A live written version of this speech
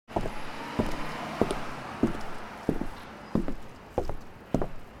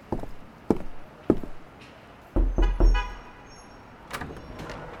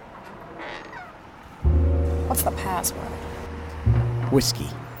whiskey.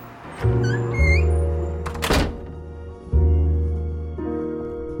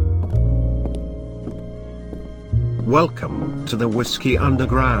 Welcome to the Whiskey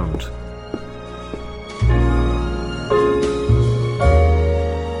Underground.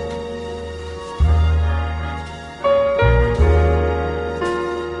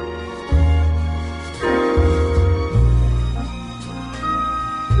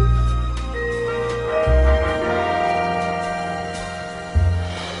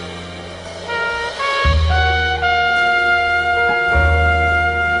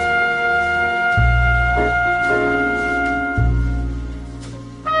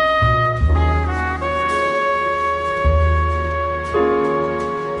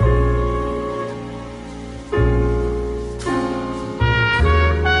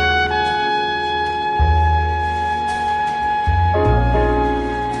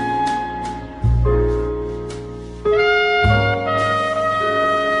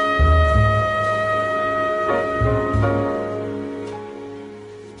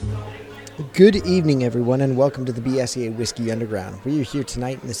 Good evening, everyone, and welcome to the BSEA Whiskey Underground. We are here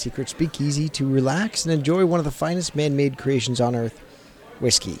tonight in the secret speakeasy to relax and enjoy one of the finest man-made creations on earth,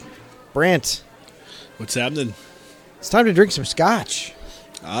 whiskey. Brant. What's happening? It's time to drink some scotch.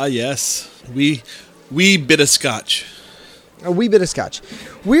 Ah, yes. We bit of scotch. A wee bit of scotch.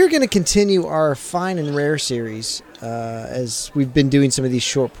 We're going to continue our fine and rare series as we've been doing some of these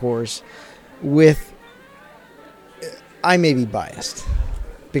short pours with, I may be biased,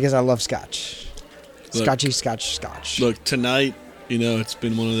 because I love scotch. Look, Scotch. Look, tonight, it's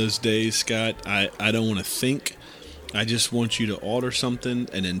been one of those days, Scott. I don't want to think. I just want you to order something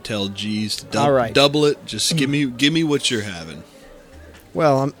and then tell G's to double it. Just give me what you're having.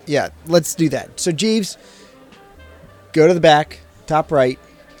 Well, yeah, let's do that. So, Jeeves, go to the back, top right.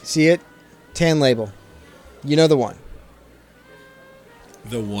 See it? Tan label. You know the one.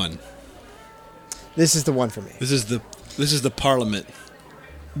 The one. This is the one for me. This is the Parliament.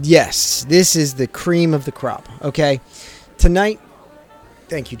 Yes, this is the cream of the crop, okay? Tonight,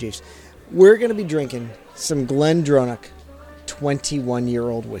 thank you, Jeeves, we're going to be drinking some GlenDronach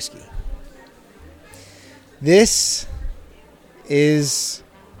 21-year-old whiskey. This is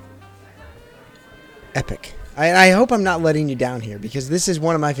epic. I hope I'm not letting you down here, because this is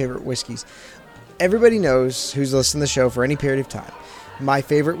one of my favorite whiskeys. Everybody knows, who's listened to the show for any period of time, my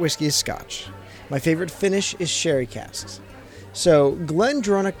favorite whiskey is Scotch. My favorite finish is sherry casks. So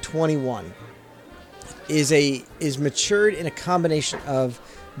GlenDronach 21 is matured in a combination of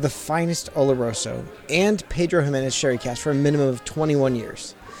the finest Oloroso and Pedro Jimenez sherry cask for a minimum of 21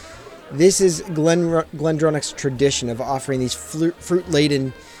 years. This is GlenDronach's tradition of offering these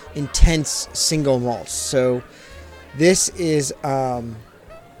fruit-laden, intense single malts. So this is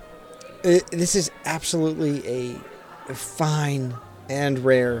absolutely a fine and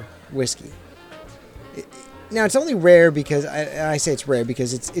rare whiskey. Now, it's only rare because, I say it's rare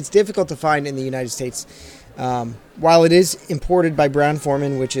because it's difficult to find in the United States. While it is imported by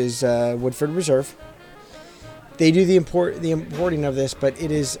Brown-Forman, which is Woodford Reserve, they do the importing of this, but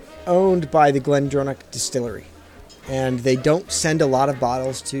it is owned by the GlenDronach Distillery. And they don't send a lot of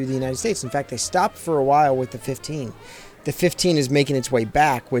bottles to the United States. In fact, they stopped for a while with the 15. The 15 is making its way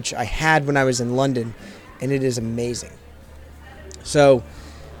back, which I had when I was in London, and it is amazing. So,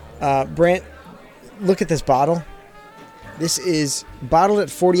 Brant, look at this bottle. This is bottled at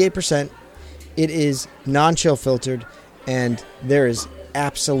 48%. It is non-chill filtered, and there is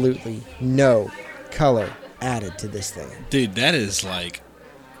absolutely no color added to this thing. Dude, that is like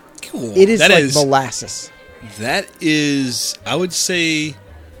cool. It is molasses. That is, I would say,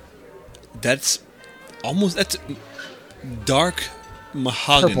 that's dark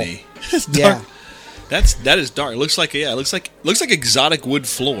mahogany. That's dark. Yeah. That is dark. It looks like exotic wood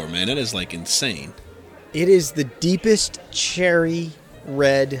floor, man. That is like insane. It is the deepest cherry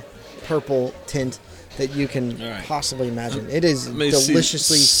red purple tint that you can possibly imagine. It is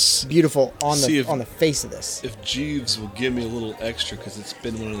deliciously beautiful on the face of this. If Jeeves will give me a little extra, because it's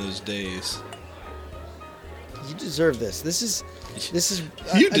been one of those days. You deserve this. This is.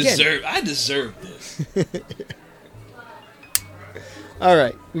 I deserve this. All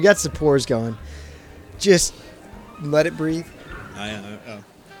right, we got some pours going. Just let it breathe.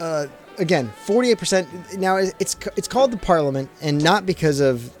 Again, 48%. Now it's called the Parliament, and not because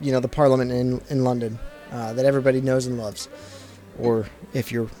of the Parliament in London that everybody knows and loves, or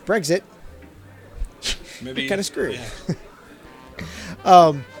if you're Brexit, maybe you're kind of screwed.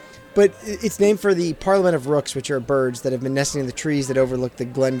 Yeah. But it's named for the Parliament of Rooks, which are birds that have been nesting in the trees that overlook the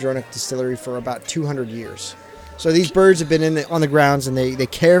GlenDronach distillery for about 200 years. So these birds have been on the grounds, and they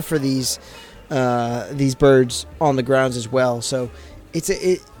care for these birds on the grounds as well. So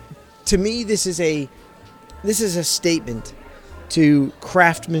To me, this is a statement to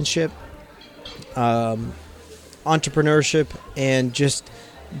craftsmanship, entrepreneurship, and just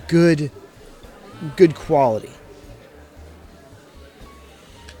good quality.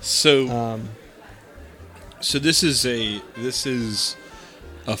 So this is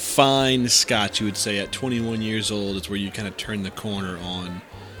a fine Scotch, you would say, at 21 years old. It's where you kind of turn the corner on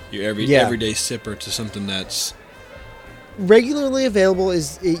your everyday sipper to something that's regularly available.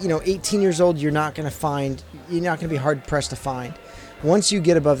 Is 18 years old. You're not going to be hard pressed to find. Once you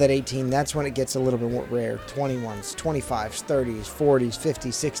get above that 18, that's when it gets a little bit more rare. 21s, 25s, 30s, 40s,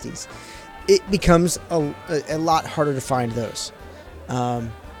 50s, 60s. It becomes a lot harder to find those.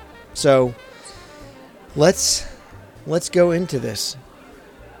 So let's go into this.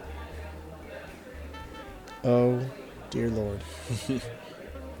 Oh, dear Lord.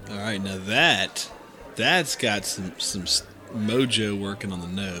 All right, now that's got some mojo working on the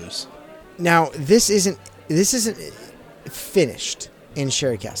nose. Now, this isn't finished in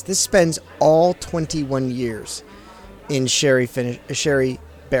sherry cask. This spends all 21 years in sherry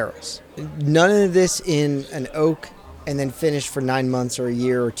barrels. None of this in an oak and then finished for 9 months or a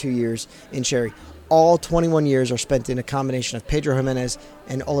year or 2 years in sherry. All 21 years are spent in a combination of Pedro Jimenez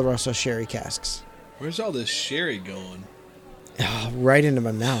and Oloroso sherry casks. Where's all this sherry going? Oh, right into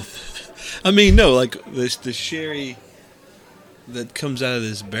my mouth. I mean, no, like the sherry that comes out of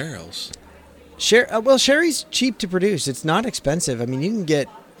these barrels. Sherry's cheap to produce. It's not expensive. I mean, you can get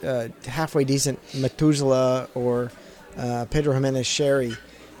halfway decent Methuselah or Pedro Jimenez sherry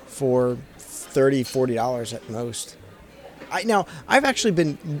for $30, $40 at most.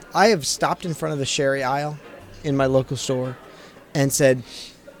 I have stopped in front of the sherry aisle in my local store and said,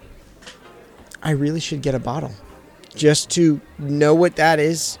 I really should get a bottle just to know what that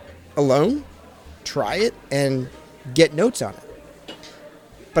is alone, try it, and get notes on it.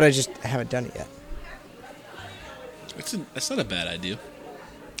 But I just haven't done it yet. That's not a bad idea.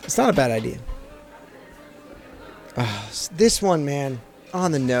 It's not a bad idea. This one, man,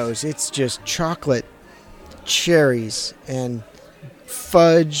 on the nose, it's just chocolate, cherries, and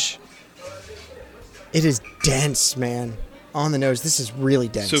fudge. It is dense, man. On the nose, this is really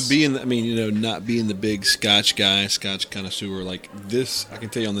dense. So not being the big Scotch guy, Scotch connoisseur, like this, I can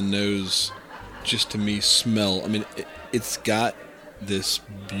tell you on the nose, just to me smell. I mean, it's got this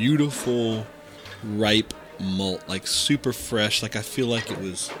beautiful, ripe malt, like super fresh. Like I feel like it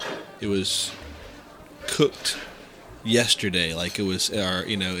was cooked yesterday. Like it was,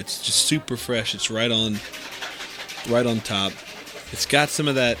 it's just super fresh. It's right on top. It's got some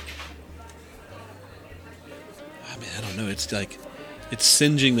of that. I don't know. It's like it's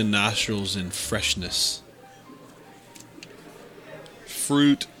singeing the nostrils in freshness.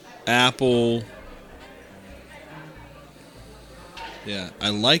 Fruit, apple. Yeah, I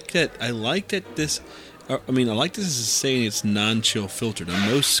like that. I like this is saying it's non-chill filtered. Are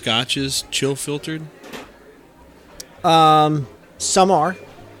most scotches chill filtered? Some are.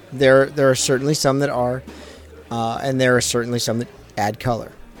 There are certainly some that are, and there are certainly some that add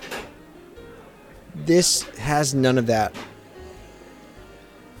color. This has none of that.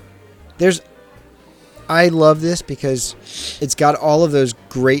 I love this because it's got all of those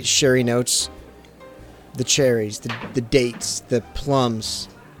great sherry notes. The cherries, the dates, the plums,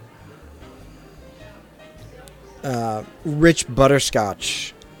 rich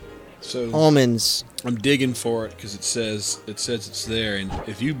butterscotch, almonds. I'm digging for it because it says it's there, and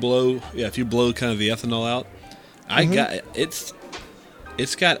if you blow kind of the ethanol out,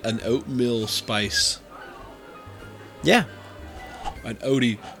 It's got an oatmeal spice. Yeah. An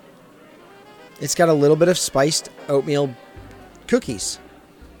oaty. It's got a little bit of spiced oatmeal cookies.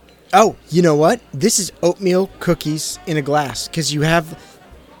 Oh, you know what? This is oatmeal cookies in a glass because you have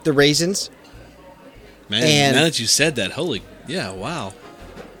the raisins. Man, now that you said that, wow.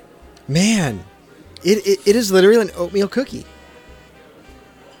 Man, it is literally an oatmeal cookie.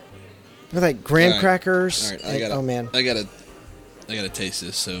 With like graham crackers. All right, oh man. I gotta taste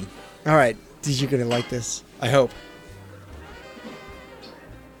this. So. All right, you're gonna like this. I hope.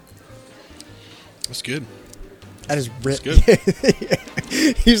 That's good. That is That's good.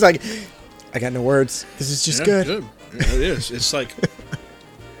 He's like, I got no words. This is just good. Yeah, it is. It's like.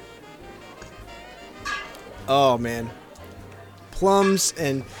 Oh man, plums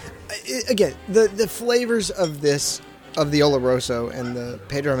and again the flavors of the Oloroso and the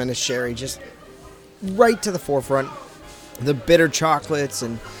Pedro Jimenez sherry just right to the forefront. The bitter chocolates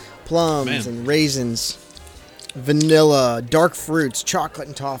and plums and raisins, vanilla, dark fruits, chocolate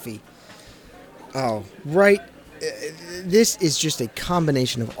and toffee. Oh, right. This is just a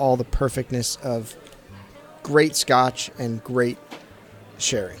combination of all the perfectness of great Scotch and great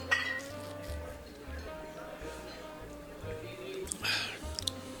sherry.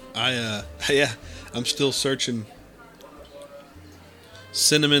 I'm still searching.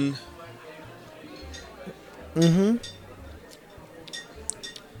 Cinnamon. Mm-hmm.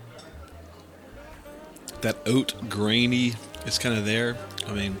 That oat grainy is kind of there.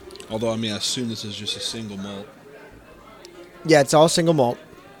 I mean, although I assume this is just a single malt. Yeah, it's all single malt.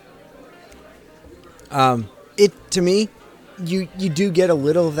 It to me, you do get a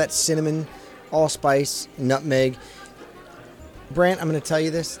little of that cinnamon, allspice, nutmeg. Brant, I'm going to tell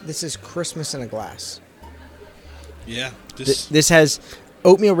you this. This is Christmas in a glass. Yeah, This has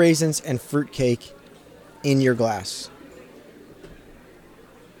oatmeal raisins and fruitcake in your glass.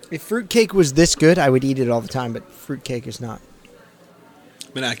 If fruitcake was this good, I would eat it all the time, but fruitcake is not.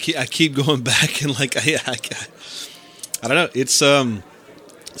 I mean, I keep going back and like I don't know. It's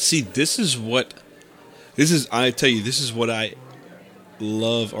see, I tell you, this is what I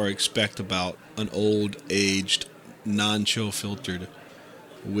love or expect about an old aged non-chill filtered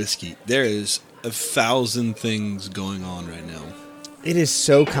whiskey. There is 1,000 things going on right now. It is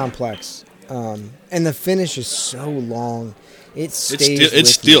so complex, and the finish is so long. It's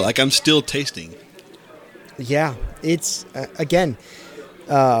still like I'm still tasting. Yeah, it's again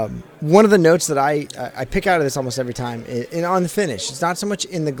one of the notes that I pick out of this almost every time. And on the finish, it's not so much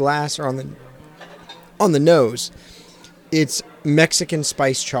in the glass or on the nose. It's Mexican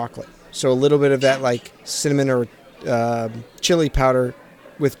spice chocolate, so a little bit of that like cinnamon or chili powder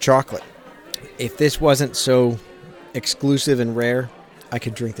with chocolate. If this wasn't so exclusive and rare, I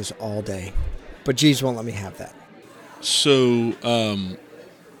could drink this all day. But Jeeves won't let me have that. So,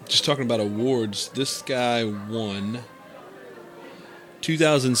 just talking about awards, this guy won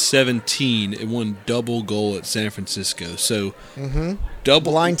 2017. It won double gold at San Francisco. So,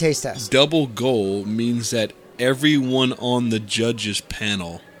 double blind taste test. Double gold means that everyone on the judges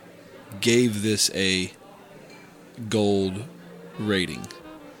panel gave this a gold rating.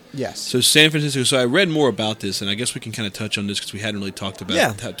 Yes. So San Francisco. So I read more about this, and I guess we can kind of touch on this because we hadn't really talked about.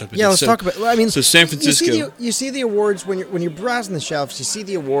 Let's talk about. Well, I mean, so San Francisco. You see the awards when you're browsing the shelves. You see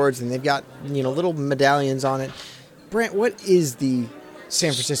the awards, and they've got little medallions on it. Brant, what is the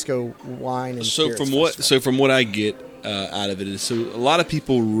San Francisco wine and spirits festival? From what I get out of it is, so a lot of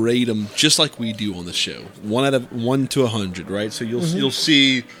people rate them just like we do on the show, 1 to 100, right? So you'll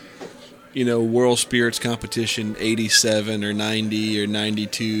see. World Spirits Competition 87 or 90 or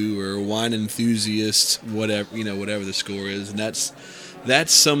 92 or Wine Enthusiasts, whatever the score is. And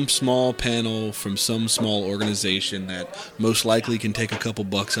that's some small panel from some small organization that most likely can take a couple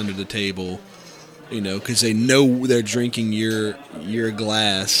bucks under the table, because they know they're drinking your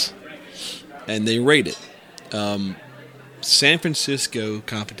glass and they rate it. San Francisco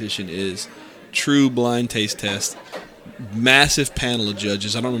competition is true blind taste test. Massive panel of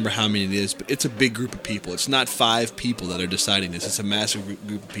judges. I don't remember how many it is, but it's a big group of people. It's not 5 people that are deciding this. It's a massive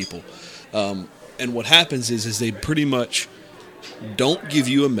group of people. And what happens is they pretty much don't give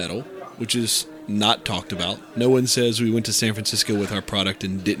you a medal, which is not talked about. No one says we went to San Francisco with our product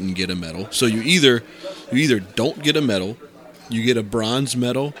and didn't get a medal. So you either don't get a medal, you get a bronze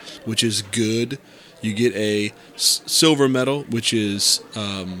medal, which is good. You get a silver medal, which is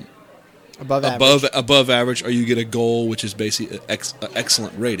above average, or you get a gold, which is basically an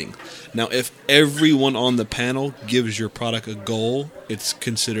excellent rating. Now, if everyone on the panel gives your product a gold, it's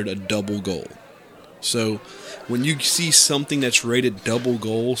considered a double gold. So when you see something that's rated double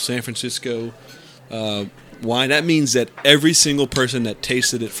gold, San Francisco wine, that means that every single person that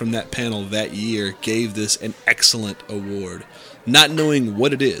tasted it from that panel that year gave this an excellent award, not knowing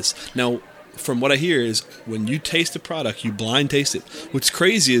what it is. Now, from what I hear is when you taste the product, you blind taste it. What's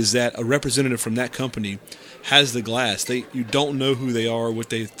crazy is that a representative from that company has the glass. You don't know who they are, what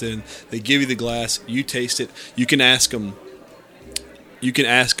they've done. They give you the glass, you taste it. You can ask them.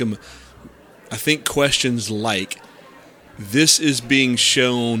 I think questions like, "This is being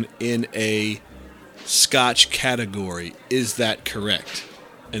shown in a Scotch category. Is that correct?"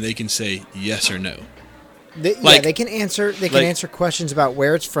 And they can say yes or no. They can answer. They can answer questions about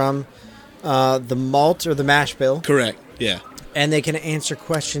where it's from. The malt or the mash bill. Correct. Yeah. And they can answer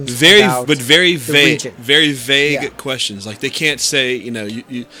questions very vague, vague questions. Like they can't say,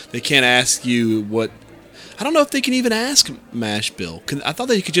 they can't ask you what. I don't know if they can even ask mash bill. I thought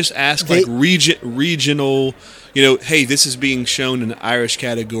they could just ask regional. Hey, this is being shown in the Irish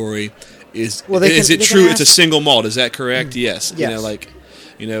category. Is it true? It's a single malt. Is that correct? Yes. Yes.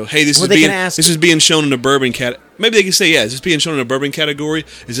 Hey, this is being shown in a bourbon cat. Maybe they can say, yeah, is this being shown in a bourbon category?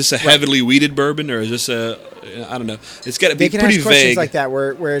 Is this a heavily weeded bourbon, or is this I don't know. It's got to be pretty vague. They can ask questions like that,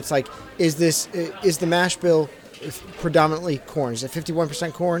 where it's like, is the mash bill predominantly corn. Is it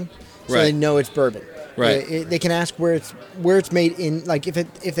 51% corn? So Right. they know it's bourbon. Right. They can ask where it's made in. Like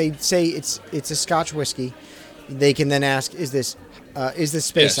if they say it's a Scotch whiskey, they can then ask, is this Speyside? Is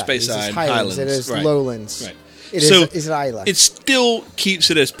this Speyside, Highlands? Is Highlands, it right. Lowlands? Right. Is it Islay? It still keeps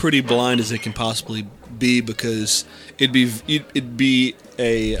it as pretty blind as it can possibly be because it'd be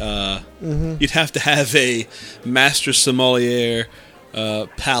a you'd have to have a master sommelier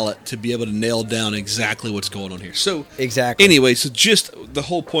palate to be able to nail down exactly what's going on here. So Exactly. Anyway, so just the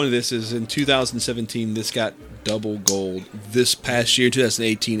whole point of this is in 2017 this got double gold. This past year,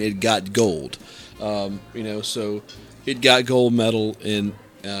 2018, it got gold. So it got gold medal in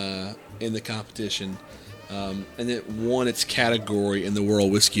the competition. And it won its category in the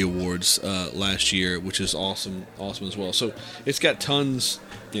World Whiskey Awards last year, which is awesome as well. So it's got tons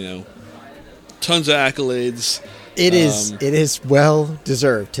of accolades. It is well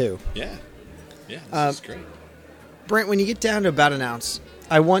deserved too. Yeah, this is great. Brent, when you get down to about an ounce,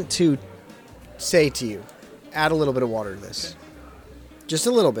 I want to say to you, add a little bit of water to this, just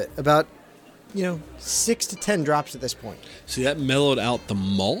a little bit, about 6 to 10 drops at this point. See, that mellowed out the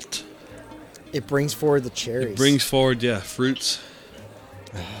malt. It brings forward the cherries. It brings forward, fruits.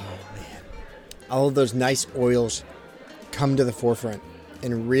 All of those nice oils come to the forefront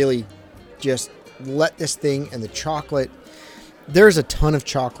and really just let this thing and the chocolate. There's a ton of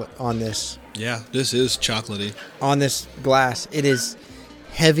chocolate on this. Yeah, this is chocolatey. On this glass. It is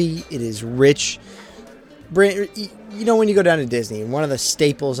heavy. It is rich. Brent, when you go down to Disney, and one of the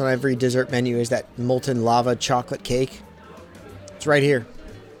staples on every dessert menu is that molten lava chocolate cake. It's right here.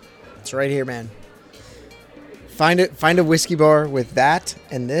 It's right here, man. Find a whiskey bar with that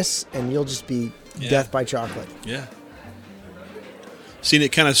and this, and you'll just be death by chocolate. Yeah. Seen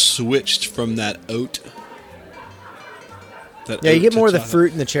it kind of switched from that oat. You get more of the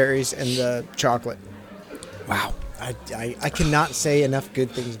fruit and the cherries and the chocolate. Wow. I cannot say enough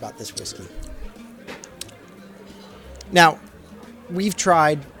good things about this whiskey. Now, we've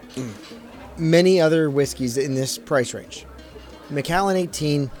tried many other whiskeys in this price range. Macallan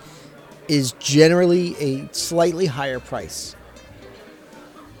 18 is generally a slightly higher price.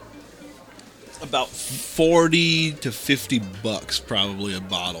 About $40 to $50 probably a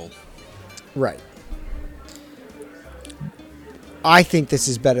bottle. Right. I think this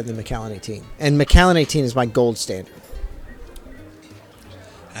is better than Macallan 18. And Macallan 18 is my gold standard.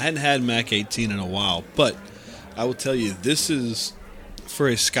 I hadn't had Mac 18 in a while, but I will tell you, this is for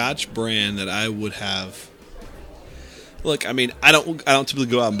a Scotch brand that I would have. Look, I mean, I don't typically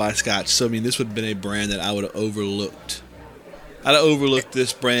go out and buy Scotch, so I mean, this would have been a brand that I would have overlooked. I'd have overlooked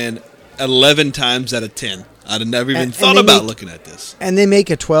this brand 11 times out of 10. I'd have never even thought about looking at this. And they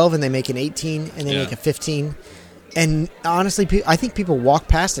make a 12, and they make an 18, and they Yeah. make a 15. And honestly, I think people walk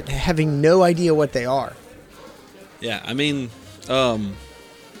past it having no idea what they are. Yeah, I mean,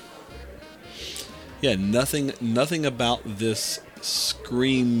 nothing about this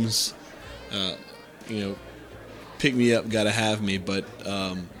screams, pick me up, gotta have me. But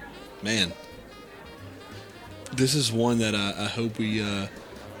man, this is one that I hope we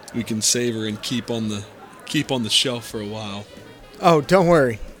can savor and keep on the shelf for a while. Oh, don't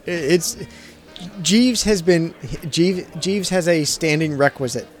worry. Jeeves has a standing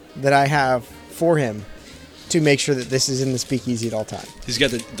requisite that I have for him to make sure that this is in the speakeasy at all times. He's got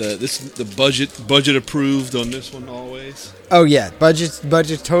the budget approved on this one always. Oh yeah, budget's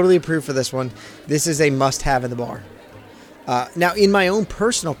totally approved for this one. This is a must-have in the bar. Now, in my own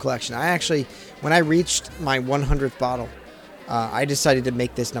personal collection, I actually, when I reached my 100th bottle, I decided to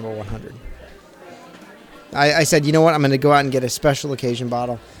make this number 100. I said, you know what, I'm going to go out and get a special occasion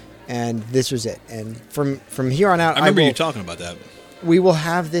bottle, and this was it. And from here on out, I remember you talking about that. We will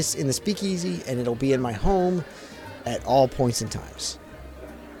have this in the speakeasy, and it'll be in my home at all points and times.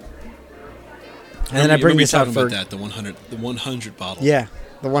 And then I bring this out for about that, the 100 bottle. Yeah,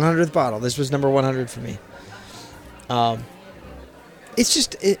 the 100th bottle. This was number 100 for me. It's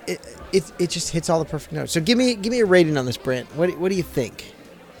just it just hits all the perfect notes. So give me a rating on this, Brent. What do you think?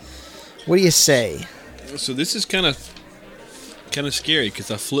 What do you say? So this is kind of scary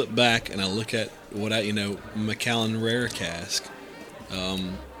because I flip back and I look at what Macallan Rare Cask,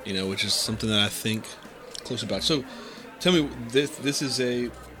 which is something that I think close about. So tell me, this is a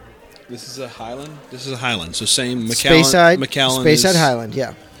Highland. This is a Highland. So same Macallan. Speyside Highland.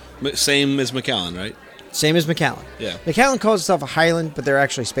 Yeah. Same as Macallan, right? Same as Macallan. Yeah. Macallan calls itself a Highland, but they're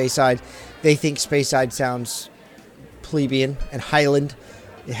actually Speyside. They think Speyside sounds plebeian, and Highland,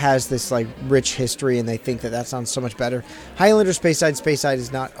 it has this like rich history, and they think that sounds so much better. Highland or Speyside. Speyside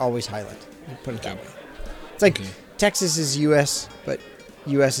is not always Highland. Put it that way. It's like Texas is U.S., but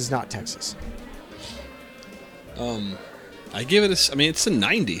U.S. is not Texas. I give it a. I mean, it's a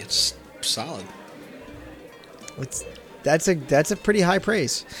 90. It's solid. That's a pretty high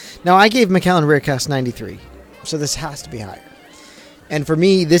praise. Now, I gave Macallan Rare Cask 93, so this has to be higher. And for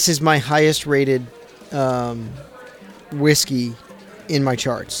me, this is my highest rated whiskey in my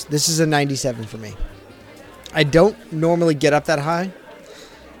charts. This is a 97 for me. I don't normally get up that high,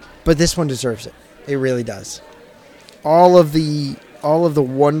 but this one deserves it. It really does. All of the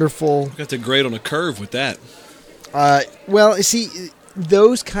wonderful. Got the grade on a curve with that. Well, see,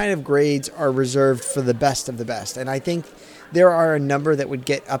 those kind of grades are reserved for the best of the best, and I think there are a number that would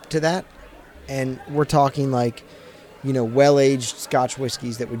get up to that, and we're talking like, well-aged Scotch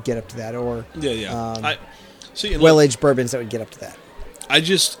whiskeys that would get up to that, or well-aged bourbons that would get up to that. I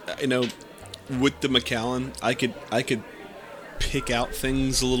just, with the Macallan, I could pick out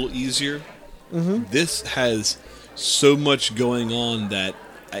things a little easier. Mm-hmm. This has so much going on that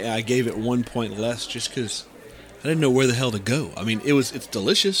I gave it 1 point less just because I didn't know where the hell to go. I mean, it's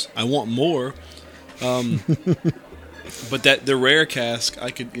delicious. I want more. But that the rare cask,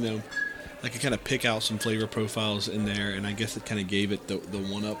 I could kind of pick out some flavor profiles in there, and I guess it kind of gave it the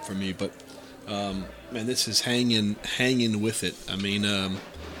one up for me. But man, this is hanging with it. I mean,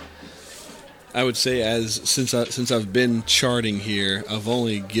 I would say since I've been charting here, I've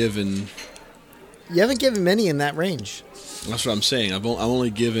only given. You haven't given many in that range. That's what I'm saying. I've only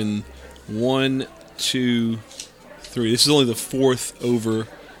given 1, 2, 3. This is only the fourth over,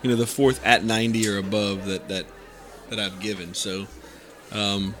 the fourth at 90 or above that I've given. So,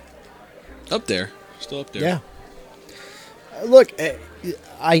 up there, still up there. Yeah. Look,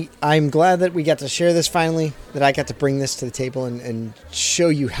 I'm glad that we got to share this finally. That I got to bring this to the table and show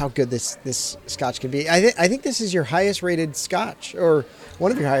you how good this Scotch can be. I think this is your highest rated Scotch, or one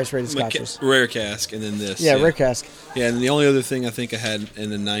of your highest rated Scotches. Rare cask, and then this. Yeah, rare cask. Yeah, and the only other thing I think I had in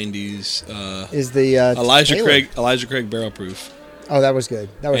the 90s is the Elijah Taylor. Craig barrel proof. Oh, that was good.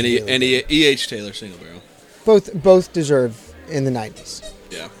 That was and really good. E.H. Taylor single barrel. Both deserve in the 90s.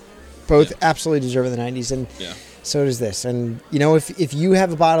 Yeah. Both absolutely deserve in the 90s, and so does this. And if you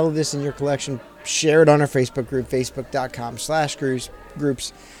have a bottle of this in your collection, share it on our Facebook group,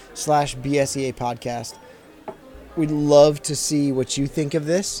 facebook.com/groups/BSEA podcast. We'd love to see what you think of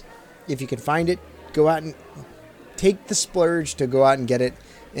this. If you can find it, go out and take the splurge to go out and get it,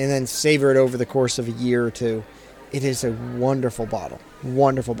 and then savor it over the course of a year or two. It is a wonderful bottle.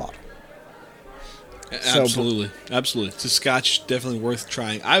 Wonderful bottle. Absolutely. Absolutely. It's a Scotch definitely worth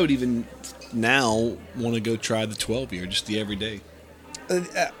trying. I would even now want to go try the 12-year, just the everyday.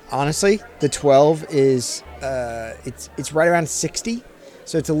 Honestly, the 12 is it's right around 60.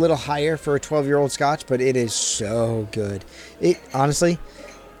 So it's a little higher for a 12-year-old Scotch, but it is so good. It honestly,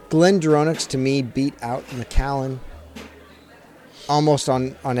 GlenDronach's to me beat out Macallan almost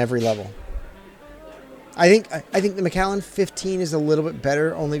on every level. I think the Macallan 15 is a little bit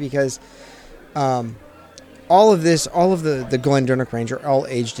better only because all of the GlenDronach range are all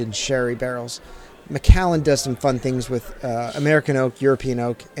aged in sherry barrels. Macallan does some fun things with American oak, European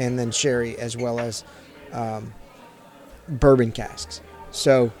oak, and then sherry, as well as bourbon casks.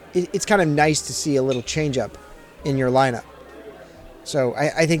 So it's kind of nice to see a little change up in your lineup. So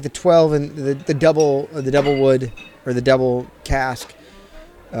I think the 12 and the double wood or the double cask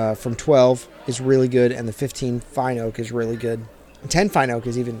from 12 is really good, and the 15 fine oak is really good. 10 fine oak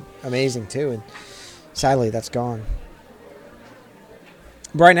is even amazing too, and sadly that's gone.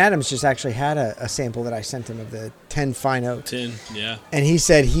 Brian Adams just actually had a sample that I sent him of the 10 fine oak. 10, yeah. And he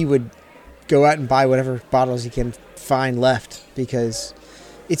said he would go out and buy whatever bottles he can find left because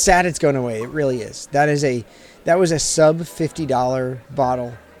it's sad it's going away. It really is. That was a sub $50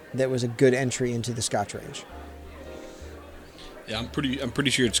 bottle that was a good entry into the Scotch range. Yeah, I'm pretty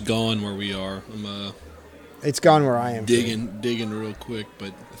sure it's gone where we are. It's gone where I am. Digging real quick,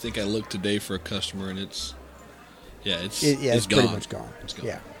 but I think I looked today for a customer and it's gone. Pretty much gone. It's gone.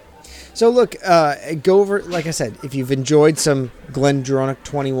 Yeah. So look, go over, like I said, if you've enjoyed some GlenDronach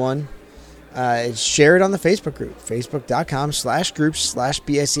 21, share it on the Facebook group,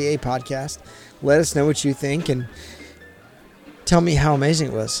 facebook.com/groups/BSEA podcast. Let us know what you think and tell me how amazing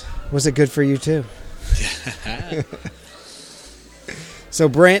it was. Was it good for you too? So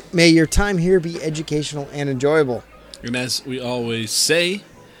Brant, may your time here be educational and enjoyable. And as we always say,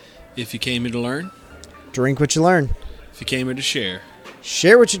 if you came here to learn, drink what you learn. If you came here to share,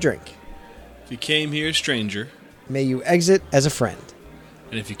 share what you drink. If you came here a stranger, may you exit as a friend.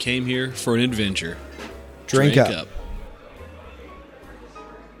 And if you came here for an adventure, drink up.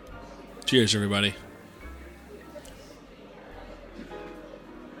 Cheers, everybody.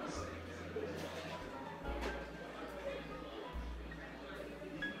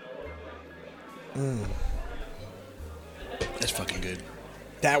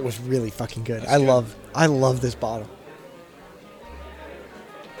 That was really fucking good. That's good. I love this bottle.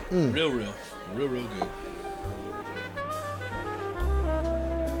 Real good.